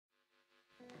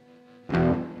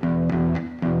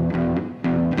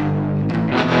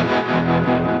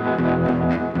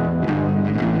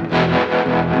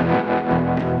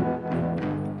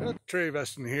Trey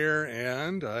Veston here,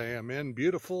 and I am in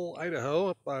beautiful Idaho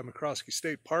up by McCroskey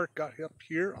State Park. Got up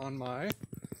here on my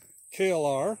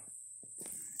KLR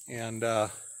and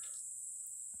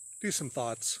do some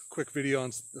thoughts, quick video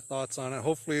on the thoughts on it.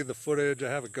 Hopefully the footage, I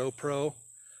have a GoPro,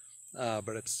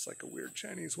 but it's like a weird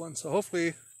Chinese one. So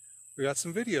hopefully we got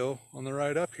some video on the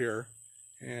ride up here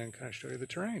and kind of show you the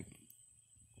terrain.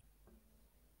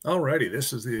 Alrighty,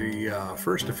 this is the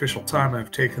first official time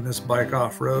I've taken this bike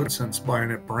off-road since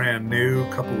buying it brand new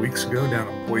a couple weeks ago down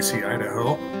in Boise,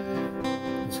 Idaho.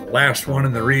 It's the last one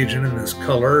in the region in this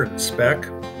color and spec.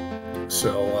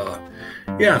 So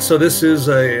yeah, so this is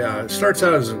a starts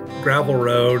out as a gravel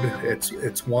road.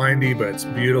 It's windy, but it's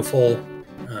beautiful.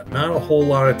 Not a whole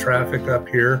lot of traffic up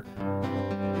here,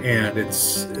 and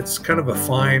it's kind of a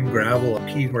fine gravel, a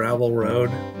pea gravel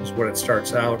road is what it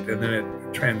starts out, and then it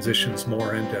transitions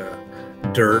more into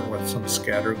dirt with some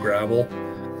scattered gravel.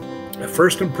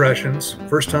 First impressions,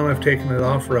 first time I've taken it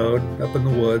off-road up in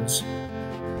the woods.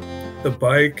 The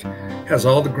bike has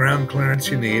all the ground clearance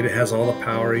you need. It has all the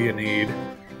power you need.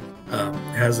 It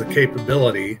has the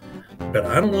capability, but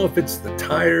I don't know if it's the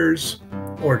tires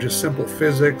or just simple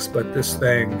physics, but this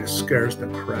thing just scares the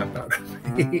crap out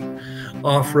of me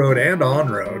off-road and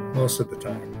on-road most of the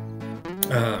time.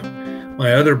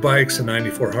 My other bike's a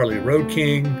 94 Harley Road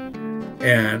King,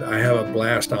 and I have a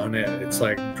blast on it. It's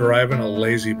like driving a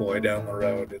lazy boy down the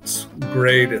road. It's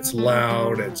great, it's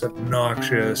loud, it's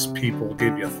obnoxious, people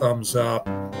give you a thumbs up.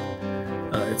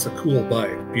 It's a cool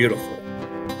bike, beautiful.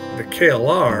 The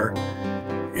KLR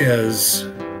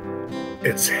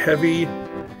it's heavy,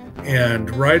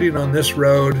 and riding on this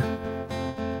road,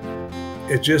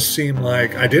 it just seemed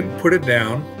like I didn't put it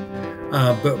down,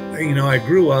 but you know, I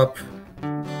grew up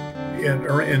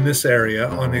in this area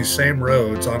on these same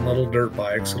roads on little dirt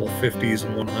bikes, little 50s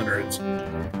and 100s,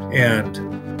 and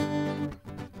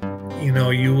you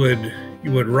know, you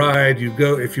would ride, you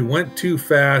go, if you went too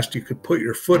fast you could put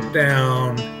your foot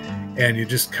down and you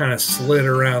just kind of slid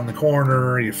around the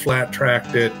corner, you flat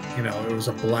tracked it, you know, it was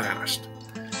a blast.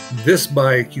 This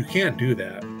bike, you can't do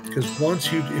that, because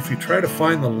if you try to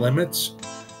find the limits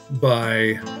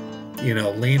by, you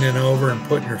know, leaning over and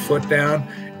putting your foot down,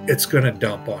 it's going to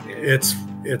dump on you.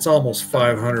 It's almost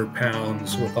 500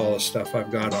 pounds with all the stuff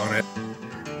I've got on it,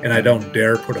 and I don't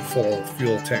dare put a full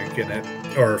fuel tank in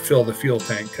it or fill the fuel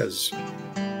tank, because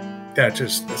that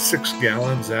just, the 6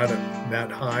 gallons that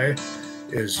high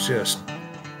is just,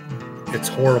 it's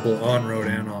horrible on-road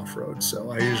and off-road.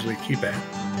 So I usually keep a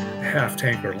half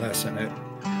tank or less in it.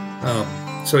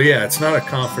 So yeah, it's not a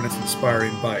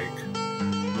confidence-inspiring bike.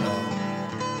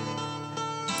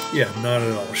 Yeah, not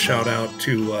at all. Shout out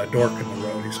to Dork in the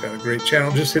Road. He's got a great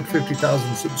channel. Just hit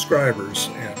 50,000 subscribers,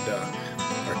 and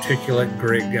articulate,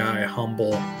 great guy,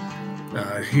 humble.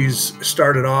 He's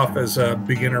started off as a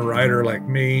beginner rider like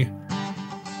me,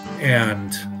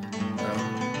 and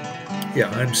yeah,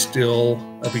 I'm still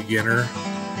a beginner.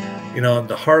 You know,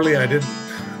 the Harley, I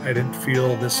didn't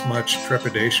feel this much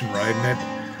trepidation riding it,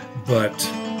 but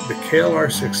the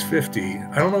KLR 650,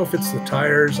 I don't know if it's the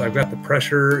tires. I've got the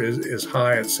pressure is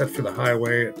high. It's set for the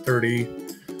highway at 30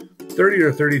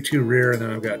 or 32 rear, and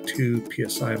then I've got 2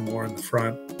 PSI more in the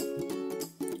front.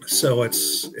 So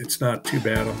it's not too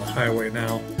bad on the highway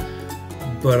now.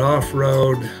 But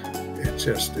off-road,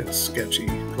 it's sketchy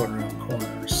going around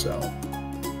corners. So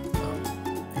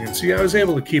you can see I was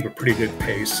able to keep a pretty good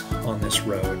pace on this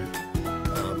road.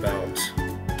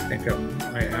 I think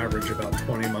I average about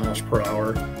 20 miles per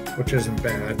hour, which isn't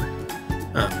bad.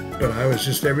 But I was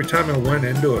just, every time I went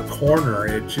into a corner,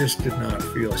 it just did not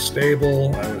feel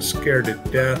stable. I was scared to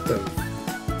death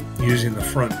of using the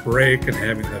front brake and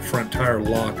having the front tire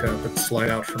lock up and slide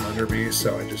out from under me.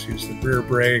 So I just used the rear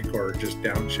brake or just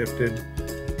downshifted.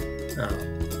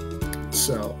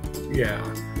 So yeah.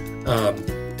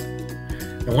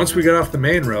 And once we got off the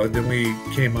main road, then we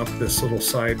came up this little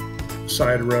side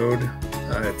road.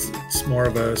 It's more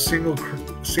of a single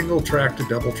track to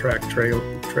double track trail,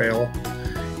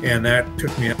 and that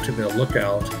took me up to the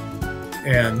lookout.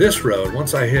 And this road,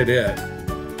 once I hit it,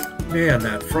 man,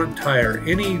 that front tire,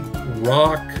 any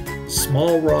rock,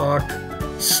 small rock,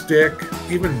 stick,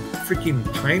 even freaking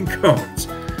pine cones,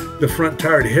 the front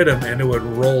tire would hit them and it would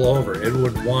roll over. It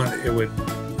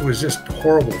was just a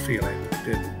horrible feeling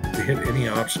to hit any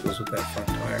obstacles with that front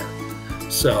tire.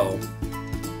 So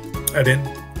I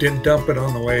didn't dump it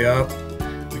on the way up.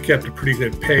 I kept a pretty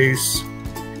good pace,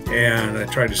 and I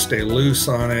tried to stay loose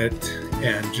on it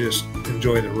and just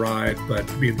enjoy the ride. But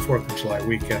being 4th of July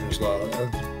weekend, there's a lot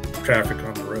of traffic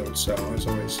on the road, so I was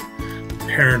always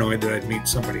paranoid that I'd meet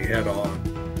somebody head on.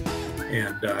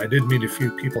 And I did meet a few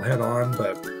people head on,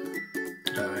 but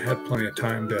had plenty of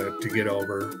time to get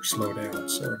over, slow down,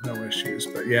 so no issues.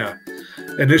 But yeah,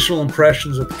 initial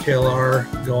impressions of the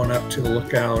KLR going up to the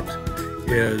Lookout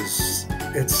is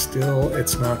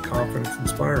it's not confidence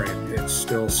inspiring. It's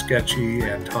still sketchy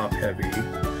and top heavy,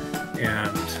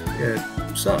 and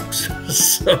it sucks.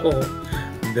 So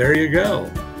there you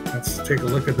go. Let's take a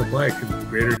look at the bike in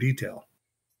greater detail.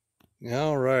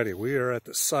 Alrighty, we are at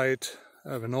the site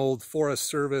of an old Forest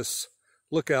Service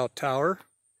lookout tower,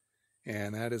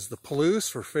 and that is the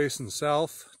Palouse. We're facing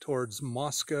south towards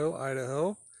Moscow,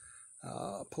 Idaho.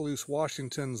 Palouse,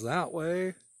 Washington's that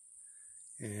way,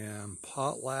 and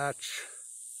Potlatch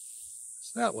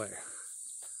is that way.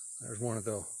 There's one of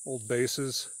the old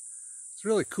bases. It's a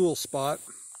really cool spot.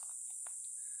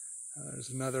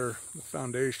 There's another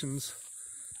foundations.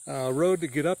 Road to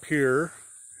get up here.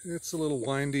 It's a little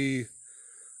windy,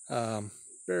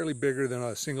 barely bigger than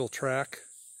a single track,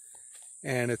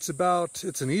 and it's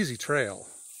an easy trail.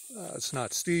 It's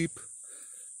not steep,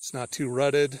 it's not too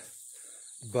rutted,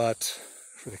 but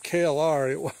for the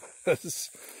KLR it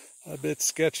was a bit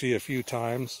sketchy a few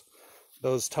times.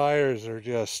 Those tires are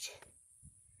just,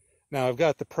 now I've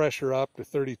got the pressure up to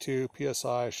 32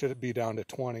 psi, should it be down to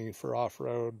 20 for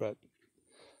off-road, but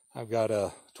I've got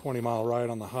a 20-mile ride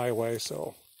on the highway,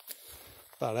 so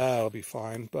thought that'll be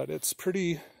fine, but it's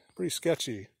pretty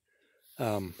sketchy.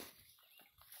 So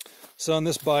on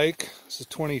this bike, this is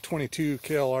 2022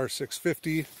 KLR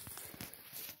 650.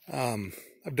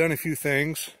 I've done a few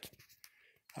things.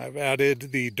 I've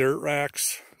added the dirt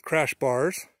racks crash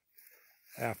bars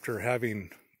after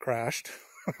having crashed.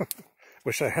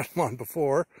 Wish I had them on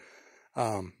before.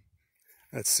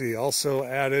 Let's see, also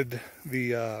added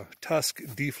the Tusk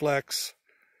Deflex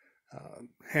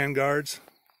handguards.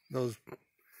 Those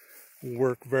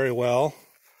work very well.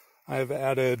 I've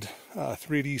added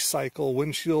 3D Cycle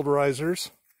windshield risers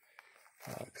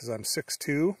because I'm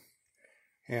 6'2",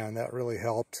 and that really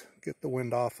helped get the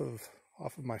wind off of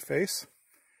my face.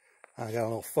 I got a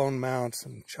little phone mount,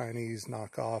 some Chinese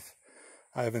knockoff.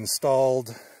 I've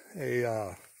installed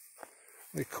a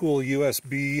cool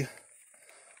USB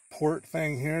port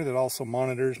thing here that also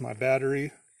monitors my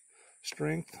battery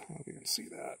strength. I don't know if you can see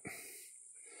that,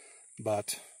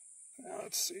 but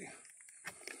let's see.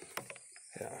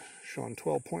 Yeah, showing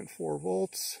 12.4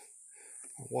 volts,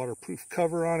 a waterproof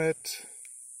cover on it.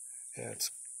 Yeah,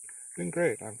 it's been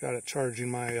great. I've got it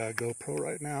charging my GoPro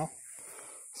right now,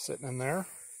 sitting in there.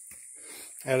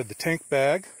 Added the tank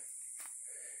bag,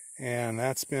 and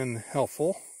that's been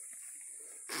helpful.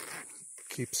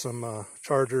 Keep some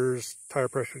chargers, tire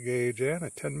pressure gauge, and a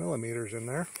 10 millimeters in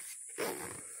there.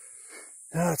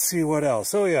 Now, let's see what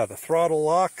else. Oh yeah, the throttle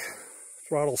lock,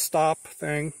 throttle stop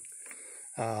thing.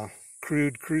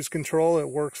 Cruise control. It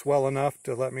works well enough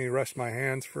to let me rest my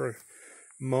hands for a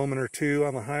moment or two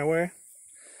on the highway.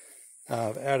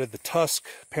 I've added the Tusk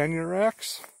pannier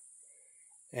racks,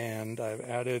 and I've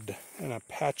added an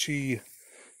Apache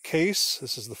case.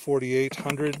 This is the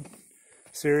 4800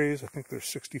 series. I think they're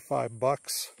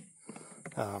 $65.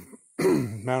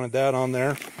 Mounted that on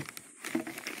there,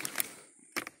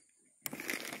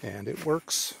 and it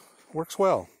works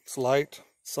well. It's light,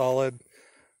 solid.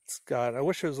 It's got, I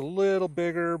wish it was a little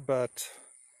bigger, but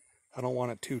I don't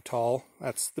want it too tall.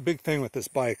 That's the big thing with this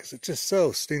bike, is it's just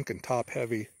so stinking top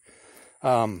heavy.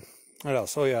 What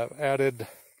else? Oh yeah, I've added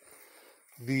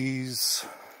these,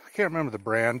 I can't remember the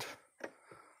brand,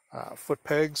 foot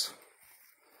pegs.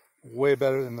 Way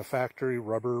better than the factory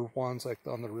rubber ones, like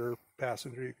on the rear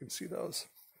passenger. You can see those.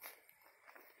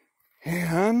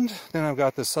 And then I've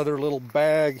got this other little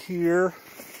bag here,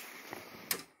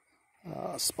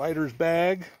 spider's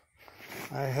bag.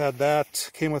 I had that,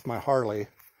 came with my Harley,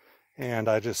 and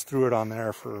I just threw it on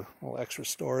there for a little extra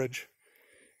storage.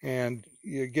 And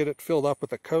you get it filled up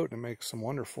with a coat, and it makes some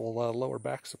wonderful lower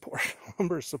back support,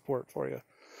 lumbar support for you.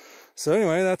 So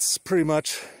anyway, that's pretty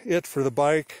much it for the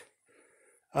bike.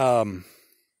 Like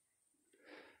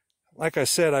I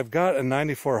said, I've got a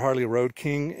 94 Harley Road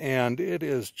King, and it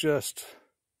is just,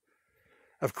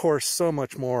 of course, so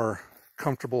much more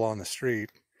comfortable on the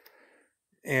street.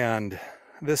 And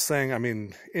this thing, I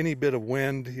mean, any bit of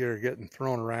wind, you're getting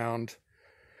thrown around.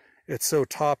 It's so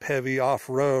top heavy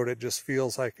off-road, it just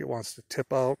feels like it wants to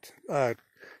tip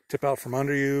out from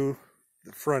under you.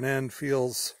 The front end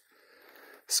feels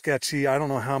sketchy. I don't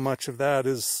know how much of that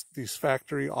is these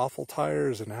factory awful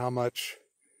tires and how much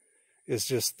is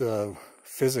just the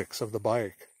physics of the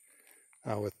bike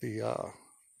with the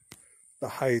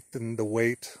height and the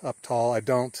weight up tall.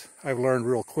 I've learned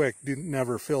real quick,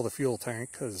 never fill the fuel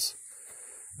tank, because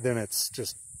then it's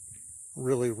just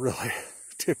really, really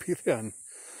tippy then.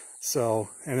 So,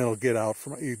 and it'll get out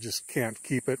from, you just can't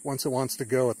keep it. Once it wants to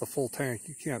go at the full tank,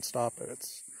 you can't stop it.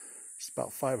 It's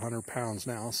about 500 pounds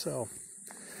now. So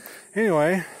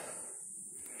anyway,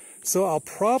 so I'll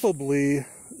probably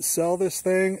sell this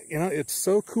thing. You know, it's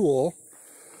so cool.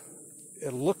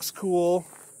 It looks cool,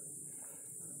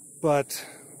 but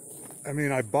I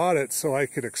mean, I bought it so I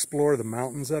could explore the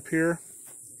mountains up here.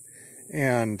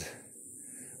 And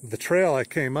the trail I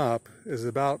came up is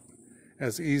about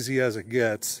as easy as it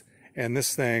gets. And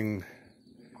this thing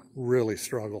really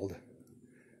struggled.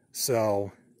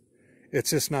 So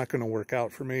it's just not going to work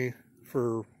out for me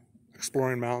for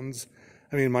exploring mountains.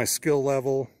 I mean, my skill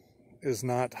level is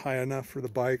not high enough for the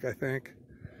bike, I think.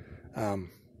 I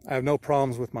have no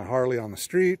problems with my Harley on the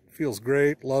street. Feels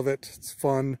great. Love it. It's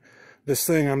fun. This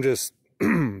thing, I'm just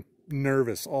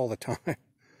nervous all the time.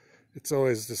 It's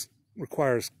always just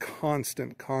requires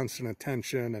constant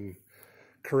attention and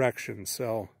correction.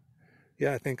 So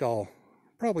yeah, I think I'll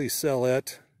probably sell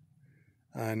it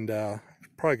and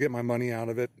probably get my money out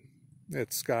of it.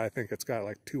 I think it's got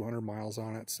like 200 miles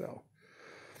on it. So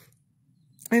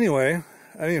anyway,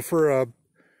 I mean, for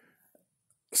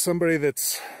somebody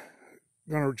that's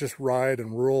gonna just ride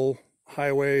in rural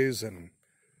highways and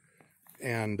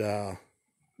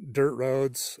dirt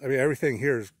roads, I mean, everything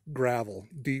here is gravel,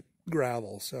 deep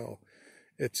gravel, so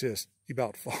it's just, you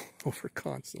about fall over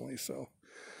constantly. So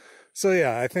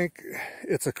yeah, I think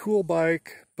it's a cool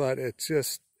bike, but it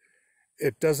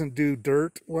doesn't do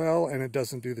dirt well, and it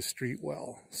doesn't do the street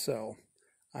well. So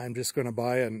I'm just going to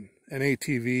buy an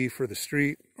ATV for the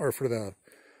street, or for the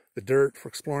dirt, for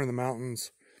exploring the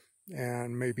mountains,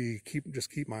 and maybe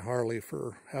just keep my Harley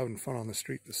for having fun on the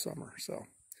street this summer. So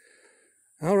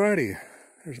alrighty,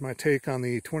 there's my take on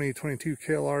the 2022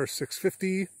 KLR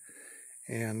 650,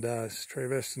 and it's Trey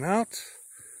Veston out.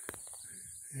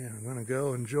 And I'm going to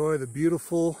go enjoy the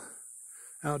beautiful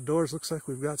outdoors. Looks like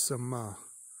we've got some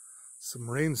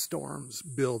rainstorms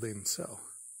building, so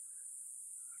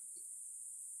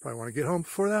probably want to get home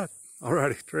before that.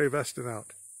 Alrighty, Trey Veston out.